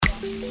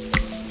Putting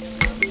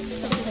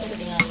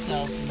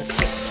ourselves in the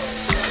picture.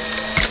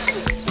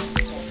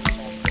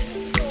 This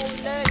is all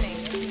learning,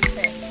 isn't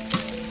it?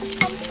 And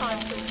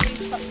sometimes you'll do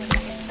something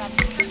that is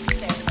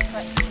fantastic,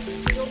 but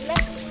you're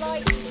less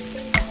likely to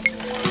do that if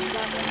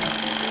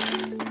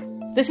you're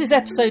not. This is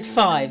episode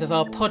 5 of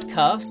our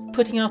podcast,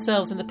 Putting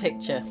Ourselves in the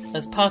Picture,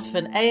 as part of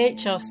an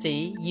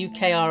AHRC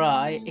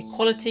UKRI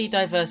Equality,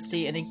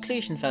 Diversity and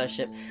Inclusion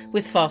Fellowship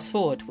with Fast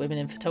Forward Women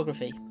in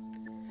Photography.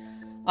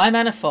 I'm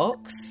Anna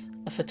Fox,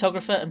 a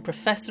photographer and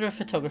professor of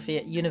photography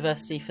at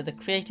University for the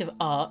Creative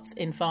Arts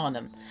in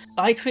Farnham.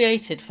 I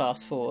created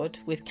Fast Forward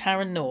with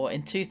Karen Knorr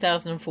in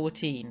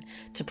 2014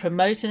 to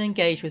promote and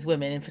engage with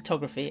women in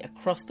photography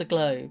across the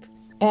globe.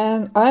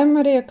 And I'm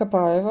Maria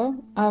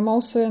Kapaeva. I'm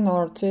also an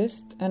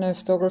artist and a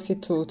photography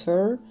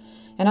tutor,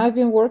 and I've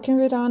been working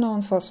with Anna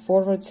on Fast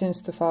Forward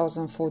since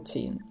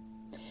 2014.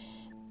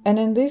 And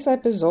in this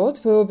episode,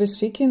 we will be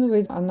speaking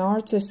with an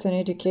artist and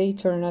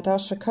educator,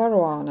 Natasha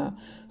Caruana,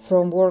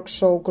 from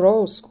Workshop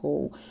Grow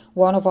School,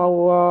 one of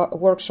our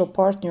workshop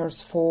partners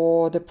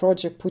for the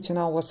project Putting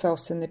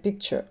Ourselves in the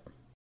Picture.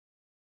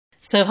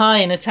 So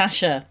hi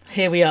Natasha,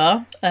 here we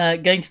are,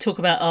 going to talk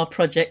about our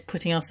project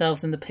Putting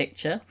Ourselves in the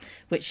Picture,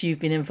 which you've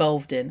been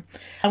involved in.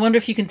 I wonder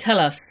if you can tell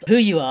us who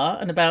you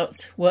are and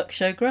about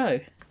Workshop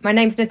Grow. My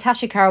name's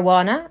Natasha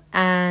Caruana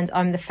and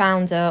I'm the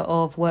founder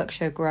of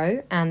Workshop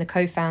Grow and the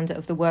co-founder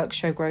of the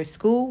Workshop Grow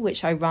School,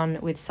 which I run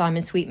with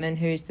Simon Sweetman,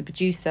 who's the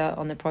producer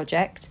on the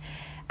project.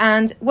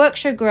 And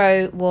Workshop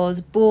Grow was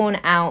born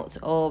out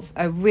of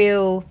a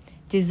real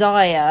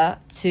desire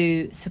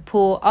to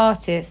support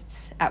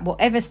artists at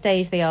whatever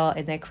stage they are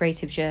in their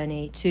creative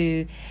journey,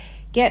 to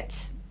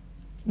get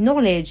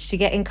knowledge, to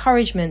get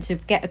encouragement, to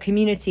get a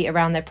community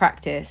around their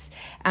practice.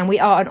 And we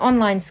are an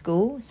online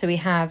school, so we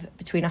have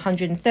between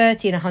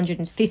 130 and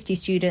 150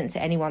 students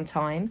at any one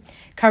time,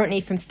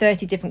 currently from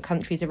 30 different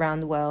countries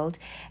around the world.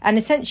 And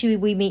essentially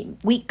we meet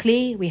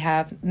weekly, we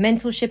have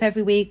mentorship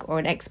every week or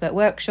an expert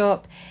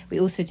workshop. We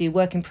also do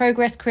work in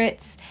progress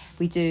crits.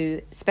 We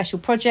do special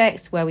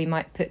projects where we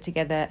might put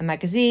together a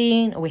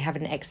magazine or we have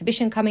an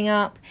exhibition coming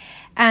up.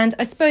 And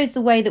I suppose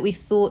the way that we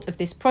thought of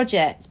this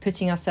project,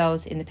 Putting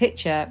Ourselves in the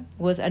Picture,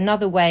 was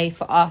another way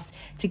for us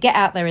to get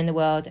out there in the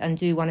world and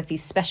do one of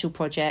these special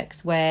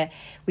projects where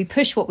we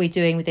push what we're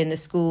doing within the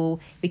school,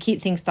 we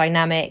keep things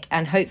dynamic,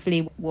 and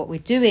hopefully what we're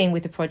doing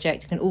with the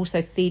project can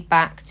also feed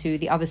back to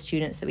the other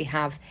students that we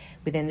have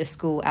within the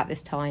school at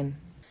this time.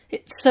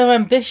 It's so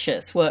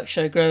ambitious,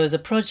 Workshop Grow as a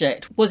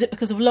project. Was it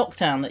because of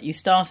lockdown that you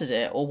started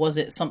it, or was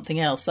it something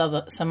else,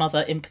 some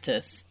other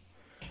impetus?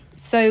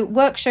 So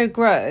Workshop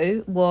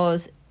Grow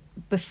was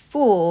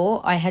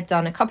before I had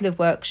done a couple of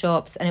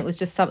workshops, and it was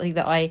just something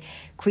that I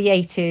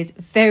created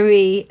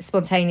very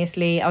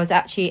spontaneously. I was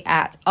actually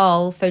at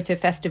Arles Photo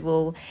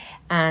Festival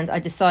and I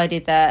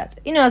decided that,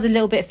 I was a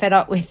little bit fed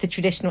up with the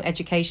traditional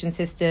education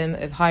system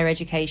of higher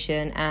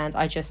education, and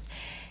I just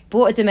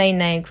bought a domain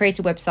name,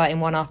 created a website in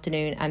one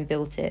afternoon and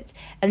built it.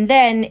 And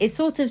then it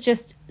sort of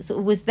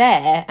was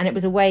there, and it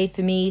was a way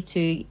for me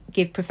to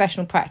give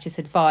professional practice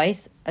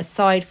advice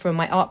aside from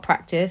my art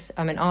practice.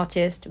 I'm an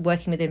artist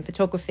working within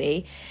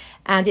photography,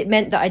 and it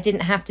meant that I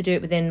didn't have to do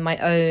it within my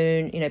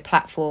own,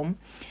 platform.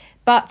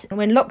 But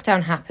when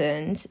lockdown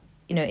happened,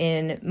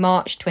 in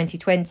March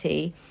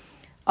 2020,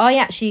 I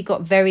actually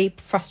got very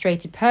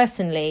frustrated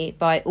personally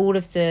by all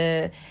of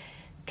the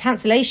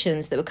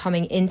cancellations that were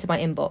coming into my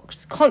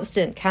inbox.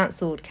 Constant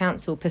cancelled,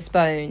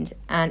 postponed.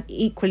 And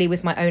equally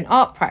with my own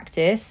art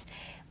practice,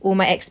 all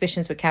my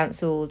exhibitions were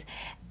cancelled.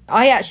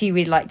 I actually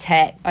really like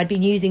tech. I'd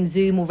been using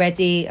Zoom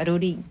already. I'd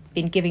already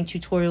been giving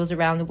tutorials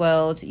around the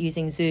world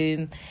using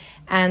Zoom.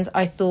 And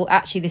I thought,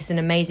 actually, this is an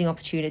amazing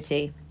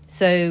opportunity.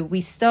 So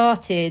we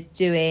started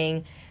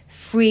doing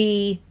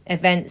free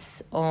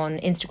events on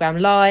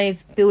Instagram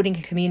Live, building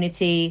a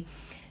community.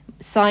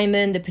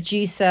 Simon, the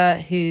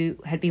producer, who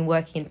had been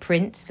working in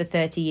print for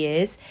 30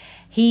 years,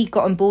 he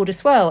got on board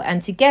as well.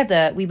 And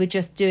together we were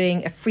just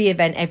doing a free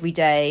event every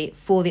day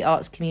for the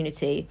arts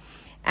community.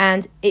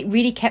 And it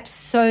really kept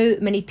so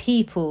many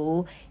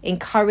people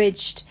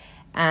encouraged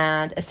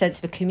and a sense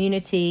of a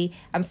community.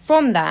 And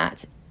from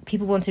that,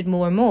 people wanted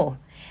more and more.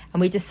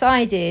 And we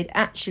decided,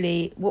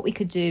 actually, what we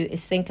could do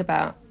is think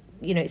about,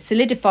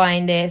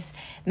 solidifying this,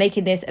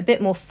 making this a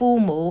bit more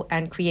formal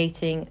and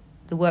creating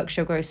the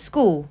Workshop Grow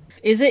School.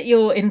 Is it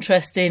your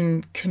interest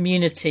in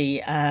community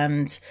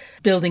and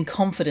building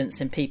confidence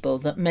in people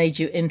that made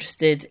you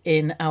interested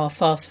in our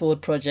Fast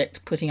Forward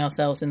project, Putting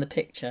Ourselves in the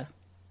Picture?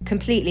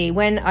 Completely.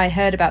 When I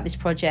heard about this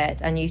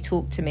project and you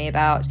talked to me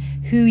about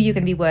who you're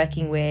going to be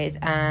working with,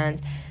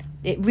 and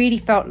it really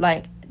felt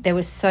like there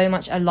was so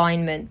much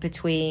alignment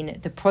between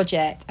the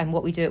project and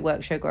what we do at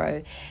Workshop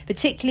Grow,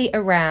 particularly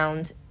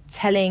around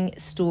telling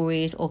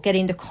stories or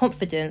getting the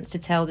confidence to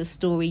tell the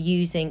story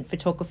using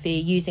photography,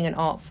 using an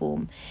art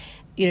form.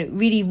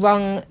 Really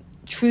rung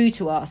true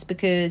to us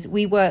because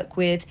we work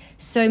with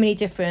so many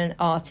different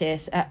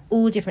artists at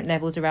all different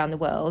levels around the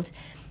world.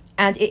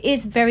 And it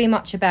is very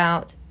much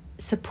about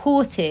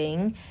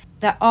supporting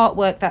that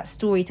artwork, that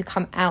story to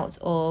come out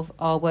of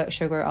our Work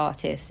Show Grow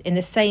artists, in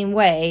the same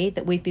way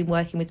that we've been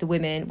working with the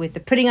women with the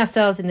Putting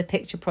Ourselves in the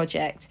Picture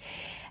project.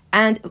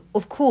 And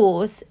of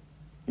course,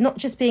 not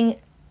just being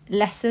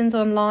lessons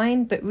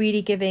online, but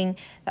really giving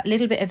that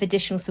little bit of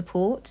additional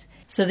support.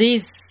 So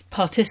these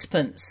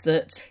participants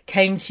that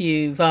came to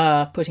you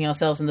via Putting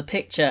Ourselves in the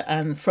Picture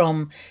and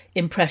from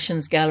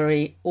Impressions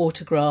Gallery,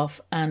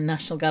 Autograph and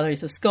National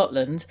Galleries of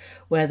Scotland,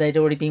 where they'd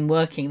already been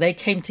working, they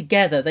came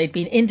together. They'd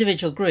been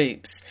individual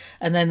groups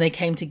and then they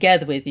came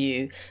together with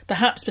you,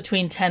 perhaps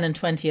between 10 and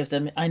 20 of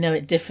them. I know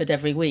it differed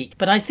every week,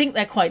 but I think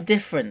they're quite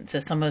different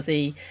to some of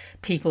the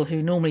people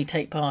who normally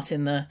take part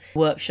in the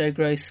Work Show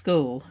Grow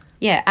School.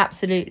 Yeah,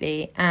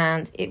 absolutely.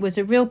 And it was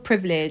a real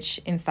privilege,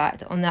 in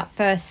fact, on that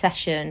first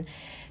session,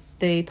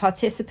 the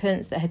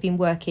participants that had been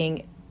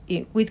working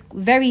with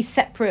very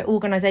separate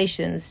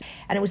organisations.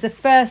 And it was the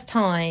first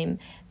time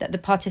that the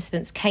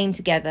participants came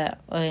together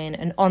in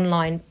an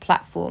online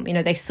platform. You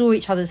know, they saw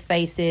each other's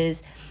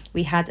faces.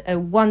 We had a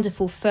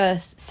wonderful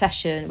first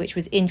session, which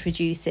was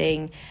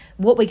introducing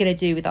what we're going to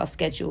do with our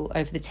schedule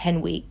over the 10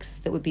 weeks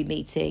that we'll be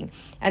meeting,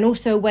 and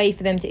also a way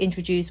for them to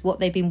introduce what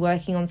they've been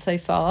working on so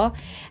far.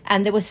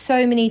 And there were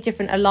so many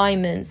different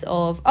alignments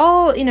of,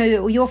 oh, you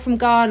know, you're from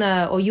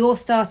Ghana, or you're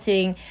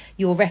starting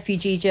your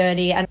refugee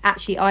journey, and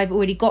actually I've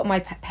already got my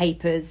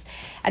papers.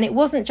 And it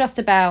wasn't just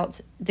about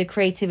the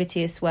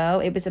creativity as well.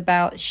 It was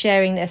about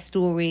sharing their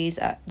stories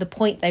at the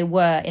point they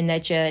were in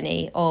their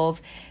journey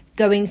of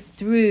going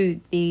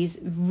through these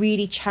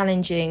really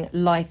challenging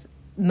life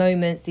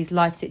moments, these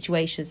life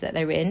situations that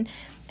they're in.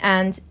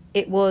 And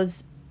it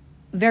was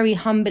very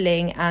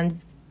humbling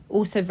and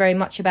also very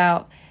much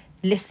about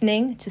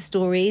listening to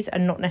stories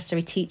and not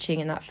necessarily teaching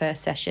in that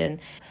first session.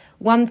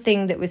 One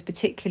thing that was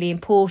particularly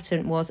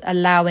important was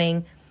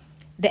allowing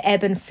the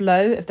ebb and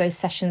flow of those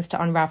sessions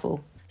to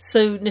unravel.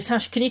 So,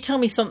 Natasha, can you tell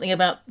me something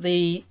about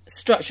the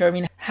structure? I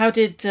mean, how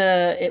did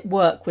it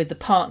work with the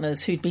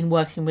partners who'd been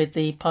working with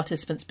the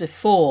participants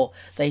before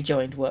they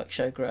joined Work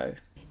Show Grow?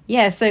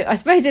 Yeah, so I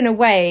suppose in a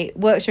way,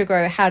 Work Show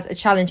Grow had a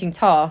challenging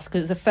task because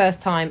it was the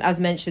first time,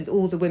 as mentioned,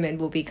 all the women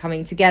will be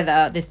coming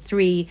together, the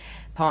 3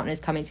 partners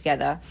coming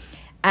together.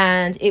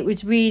 And it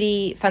was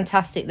really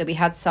fantastic that we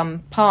had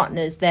some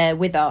partners there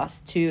with us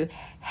to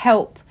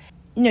help,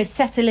 you know,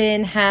 settle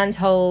in,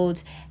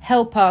 handhold,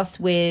 help us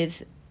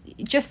with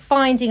just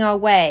finding our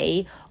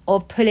way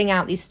of pulling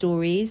out these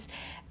stories.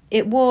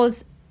 It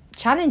was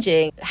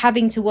challenging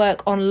having to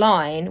work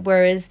online,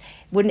 whereas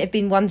wouldn't it have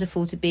been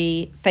wonderful to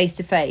be face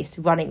to face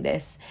running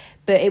this.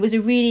 But it was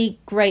a really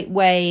great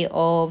way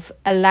of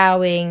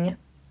allowing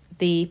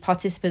the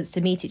participants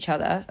to meet each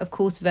other. Of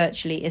course,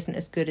 virtually isn't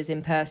as good as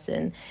in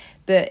person,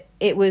 but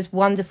it was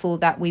wonderful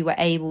that we were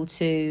able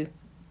to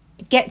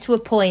get to a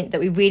point that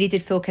we really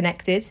did feel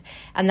connected,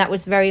 and that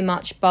was very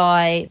much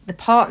by the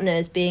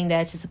partners being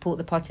there to support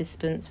the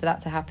participants for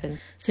that to happen.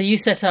 So you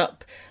set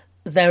up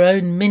their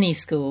own mini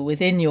school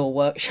within your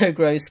Work Show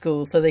Grow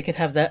school so they could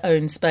have their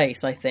own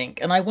space, I think.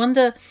 And I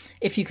wonder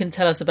if you can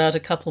tell us about a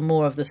couple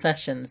more of the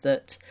sessions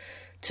that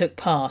took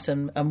part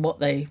and what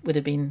they would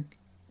have been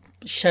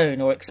shown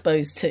or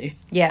exposed to.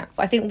 Yeah,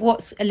 I think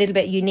what's a little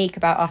bit unique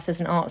about us as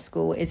an art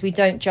school is we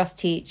don't just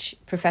teach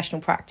professional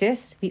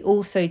practice, we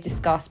also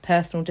discuss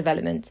personal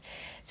development.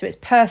 So it's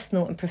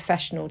personal and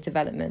professional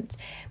development,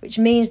 which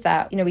means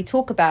that, you know, we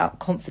talk about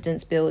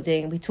confidence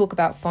building, we talk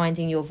about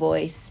finding your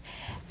voice,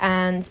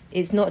 and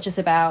it's not just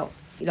about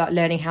like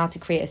learning how to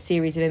create a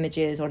series of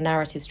images or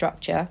narrative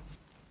structure.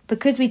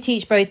 Because we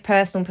teach both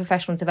personal and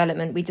professional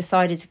development, we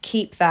decided to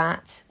keep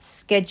that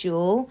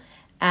schedule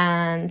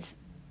and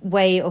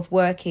way of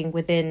working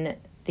within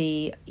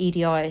the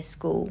EDI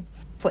school.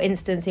 For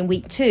instance, in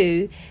week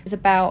 2, it was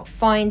about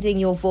finding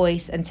your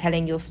voice and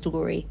telling your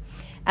story.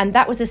 And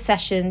that was a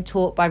session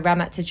taught by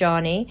Ramat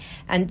Tajani,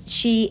 and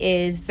she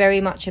is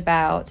very much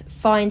about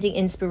finding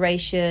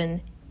inspiration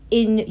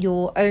in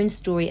your own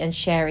story and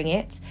sharing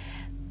it.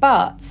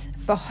 But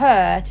for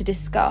her to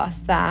discuss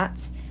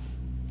that,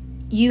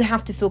 you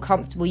have to feel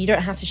comfortable. You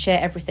don't have to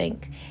share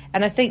everything.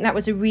 And I think that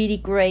was a really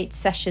great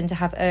session to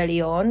have early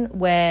on,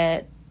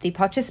 where the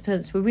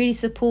participants were really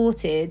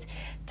supported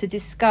to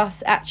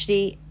discuss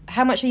actually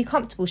how much are you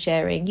comfortable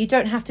sharing. You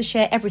don't have to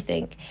share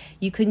everything.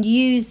 You can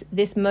use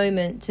this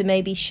moment to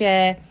maybe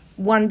share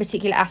one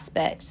particular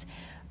aspect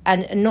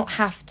and not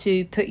have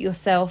to put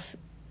yourself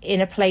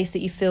in a place that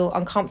you feel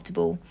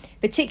uncomfortable,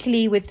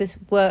 particularly with this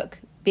work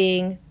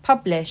being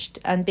published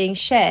and being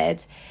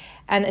shared.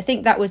 And I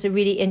think that was a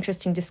really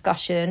interesting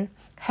discussion,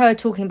 her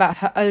talking about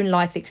her own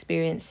life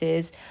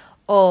experiences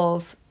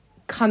of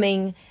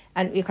coming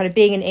and kind of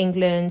being in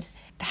England,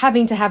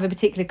 having to have a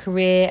particular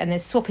career and then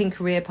swapping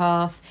career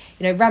path.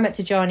 You know, Ramat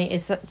Tajani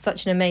is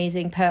such an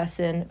amazing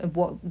person of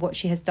what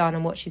she has done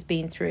and what she's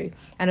been through.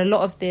 And a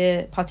lot of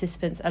the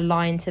participants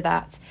align to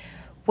that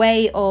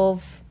way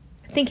of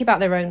thinking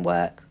about their own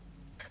work.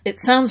 It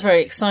sounds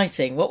very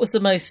exciting. What was the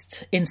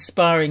most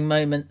inspiring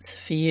moment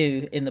for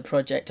you in the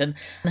project? And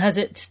has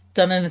it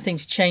done anything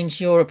to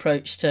change your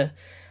approach to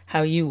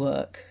how you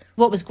work?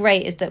 What was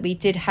great is that we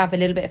did have a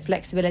little bit of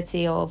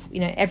flexibility of,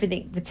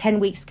 everything. The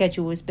 10-week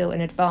schedule was built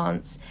in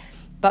advance.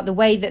 But the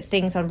way that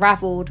things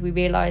unravelled, we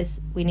realised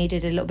we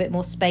needed a little bit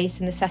more space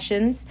in the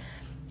sessions.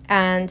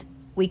 And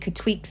we could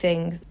tweak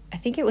things. I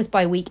think it was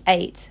by week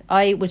 8,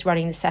 I was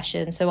running the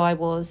session, so I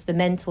was the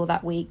mentor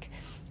that week.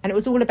 And it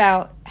was all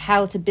about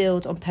how to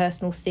build on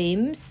personal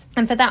themes.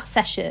 And for that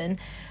session,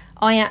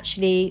 I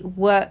actually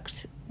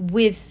worked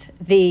with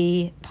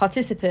the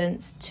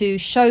participants to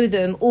show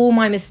them all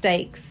my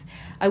mistakes.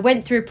 I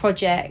went through a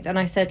project and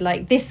I said,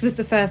 this was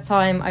the first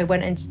time I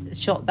went and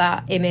shot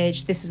that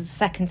image. This was the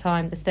second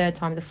time, the third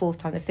time, the fourth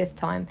time, the fifth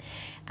time.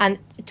 And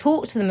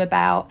talk to them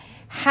about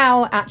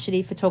how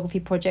actually photography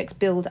projects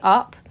build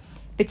up,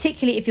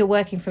 particularly if you're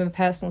working from a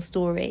personal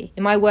story.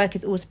 And my work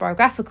is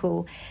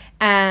autobiographical.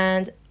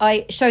 And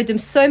I showed them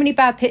so many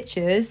bad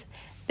pictures.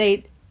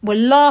 They were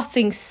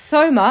laughing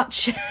so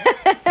much.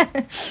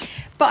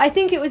 But I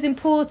think it was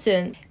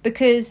important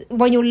because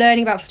when you're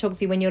learning about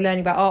photography, when you're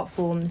learning about art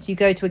forms, you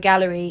go to a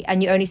gallery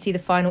and you only see the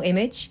final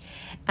image.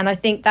 And I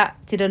think that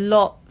did a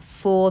lot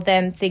for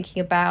them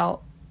thinking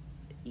about,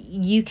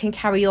 you can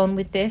carry on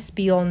with this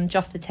beyond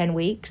just the 10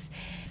 weeks.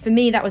 For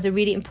me, that was a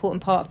really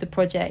important part of the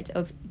project,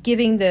 of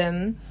giving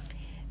them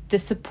the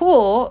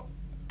support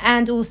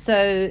and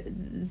also,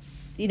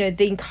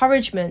 the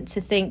encouragement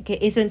to think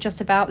it isn't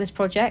just about this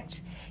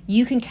project.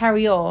 You can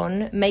carry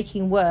on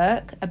making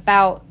work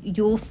about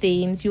your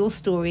themes, your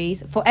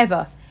stories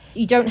forever.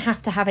 You don't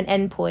have to have an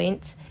end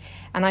point.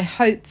 And I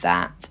hope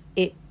that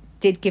it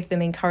did give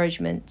them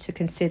encouragement to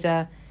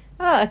consider,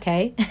 oh,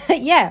 okay,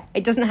 yeah,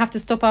 it doesn't have to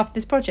stop after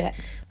this project.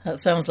 That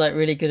sounds like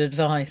really good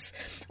advice.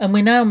 And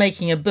we're now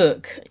making a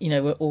book,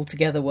 we're all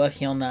together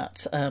working on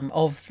that,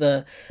 of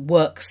the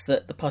works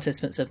that the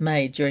participants have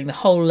made during the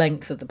whole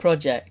length of the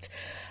project.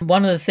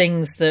 One of the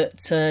things that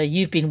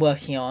you've been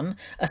working on,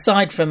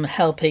 aside from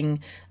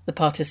helping the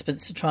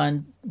participants to try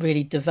and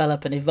really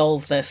develop and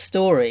evolve their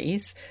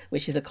stories,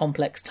 which is a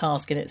complex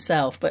task in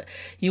itself, but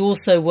you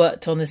also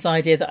worked on this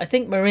idea that I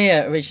think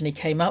Maria originally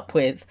came up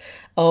with,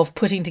 of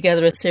putting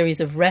together a series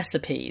of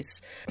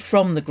recipes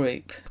from the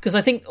group, because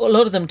I think a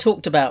lot of them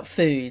talked about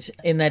food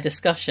in their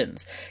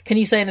discussions. Can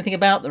you say anything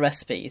about the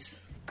recipes?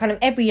 Kind of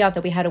every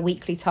other, we had a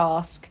weekly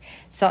task,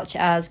 such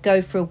as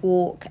go for a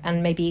walk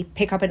and maybe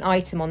pick up an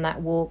item on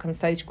that walk and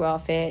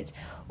photograph it,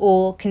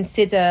 or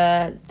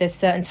consider the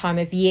certain time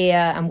of year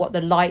and what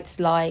the light's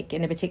like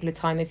in a particular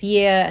time of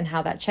year and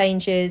how that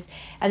changes.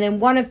 And then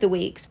one of the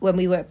weeks when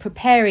we were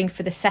preparing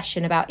for the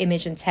session about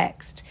image and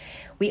text,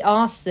 we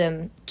asked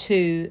them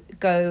to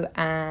go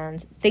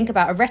and think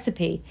about a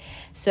recipe.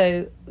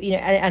 So,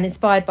 and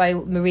inspired by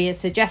Maria's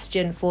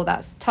suggestion for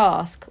that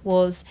task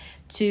was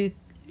to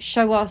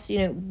show us,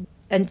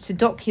 and to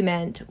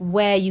document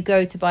where you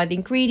go to buy the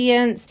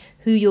ingredients,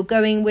 who you're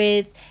going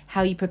with,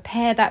 how you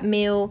prepare that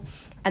meal,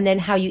 and then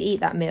how you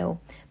eat that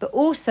meal. But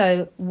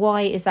also,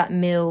 why is that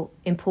meal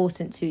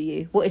important to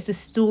you? What is the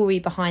story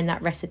behind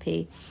that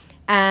recipe?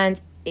 And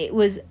it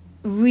was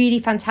really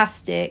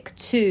fantastic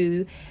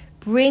to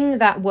bring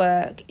that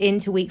work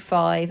into week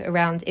 5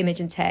 around image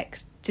and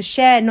text, to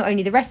share not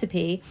only the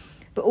recipe,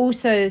 but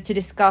also to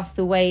discuss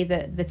the way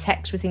that the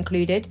text was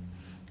included.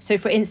 So,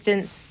 for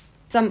instance,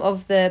 some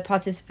of the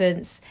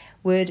participants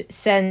would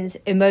send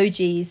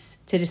emojis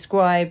to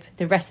describe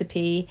the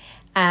recipe,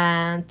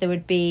 and there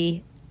would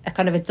be a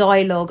kind of a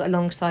dialogue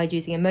alongside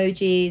using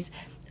emojis.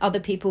 Other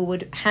people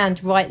would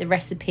hand write the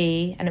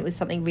recipe, and it was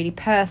something really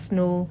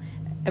personal,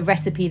 a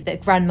recipe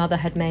that grandmother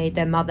had made,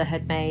 their mother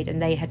had made,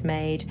 and they had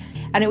made.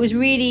 And it was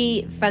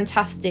really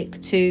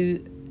fantastic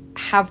to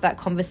have that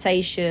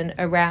conversation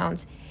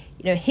around,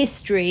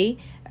 history,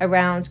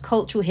 around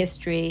cultural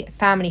history,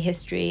 family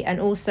history,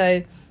 and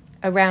also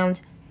around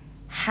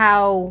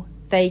how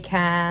they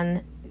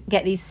can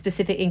get these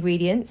specific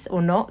ingredients or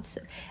not.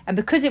 And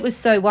because it was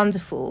so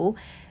wonderful,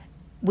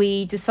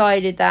 we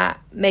decided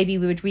that maybe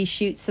we would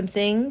reshoot some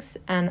things,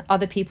 and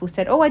other people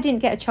said, oh, I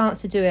didn't get a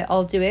chance to do it,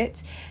 I'll do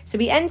it. So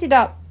we ended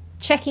up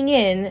checking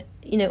in,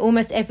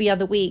 almost every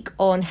other week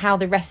on how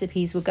the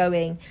recipes were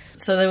going.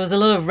 So there was a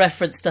lot of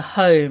reference to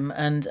home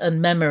and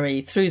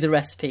memory through the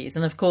recipes.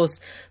 And of course,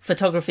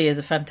 photography is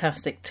a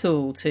fantastic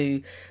tool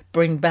to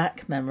bring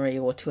back memory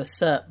or to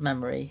assert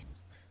memory.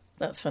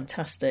 That's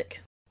fantastic.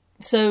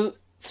 So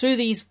through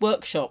these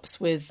workshops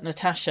with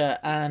Natasha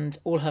and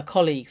all her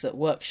colleagues at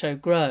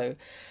Workshow Grow,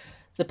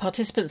 the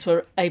participants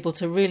were able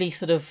to really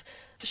sort of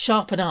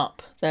sharpen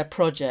up their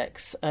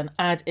projects and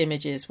add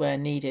images where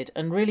needed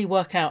and really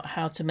work out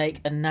how to make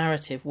a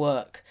narrative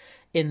work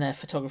in their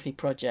photography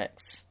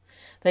projects.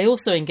 They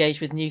also engaged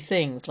with new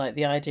things like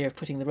the idea of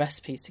putting the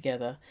recipes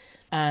together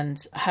and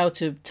how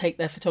to take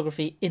their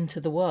photography into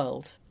the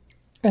world.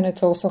 And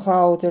it's also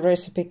how the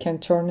recipe can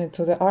turn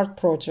into the art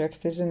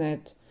project, isn't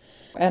it?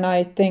 And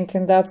I think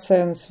in that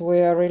sense, we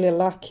are really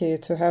lucky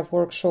to have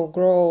Workshow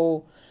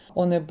Grow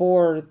on a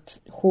board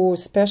who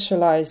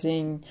specialize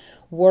in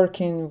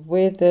working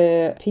with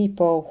the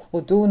people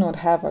who do not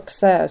have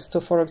access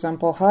to, for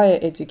example, higher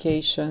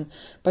education,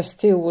 but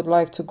still would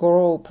like to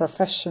grow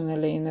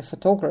professionally in the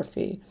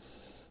photography.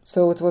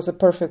 So it was a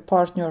perfect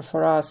partner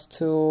for us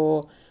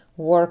to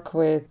work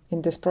with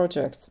in this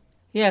project.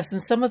 Yes,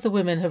 and some of the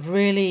women have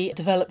really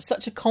developed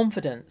such a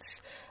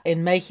confidence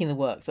in making the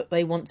work that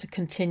they want to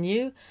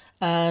continue.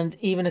 And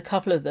even a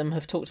couple of them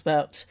have talked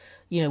about,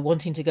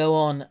 wanting to go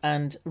on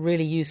and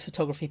really use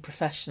photography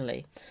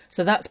professionally.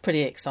 So that's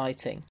pretty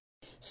exciting.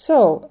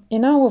 So,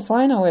 in our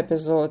final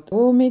episode,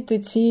 we'll meet the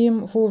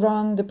team who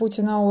run the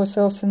Putting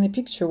Ourselves in the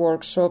Picture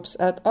workshops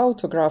at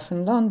Autograph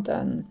in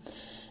London,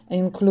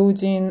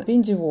 including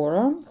Bindi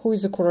Vora, who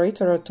is a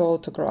curator at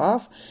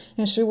Autograph,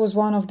 and she was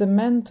one of the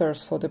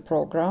mentors for the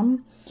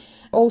program.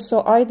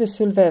 Also, Ida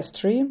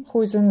Silvestri,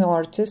 who is an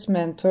artist,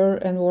 mentor,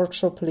 and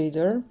workshop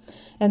leader.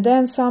 And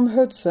then Sam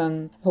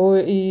Hudson, who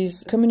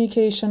is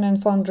communication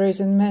and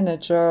fundraising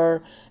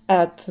manager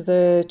at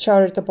the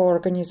charitable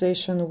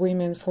organization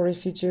Women for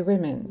Refugee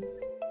Women.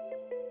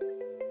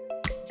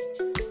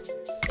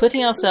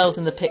 Putting Ourselves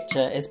in the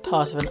Picture is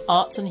part of an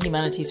Arts and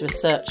Humanities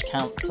Research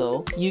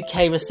Council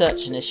UK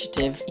Research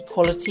Initiative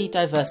Equality,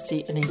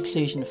 Diversity and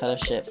Inclusion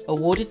Fellowship,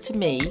 awarded to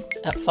me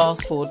at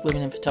Fast Forward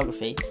Women in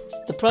Photography.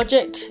 The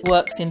project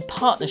works in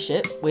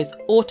partnership with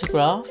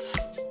Autograph,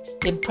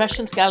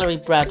 Impressions Gallery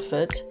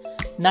Bradford,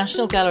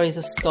 National Galleries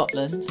of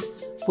Scotland,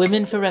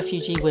 Women for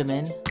Refugee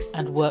Women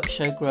and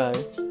Workshow Grow.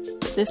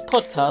 This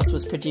podcast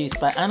was produced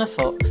by Anna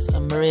Fox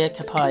and Maria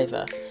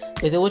Kapaiva,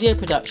 with audio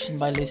production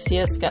by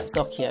Lucia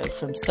Skatzocchio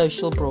from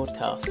Social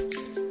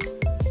Broadcasts.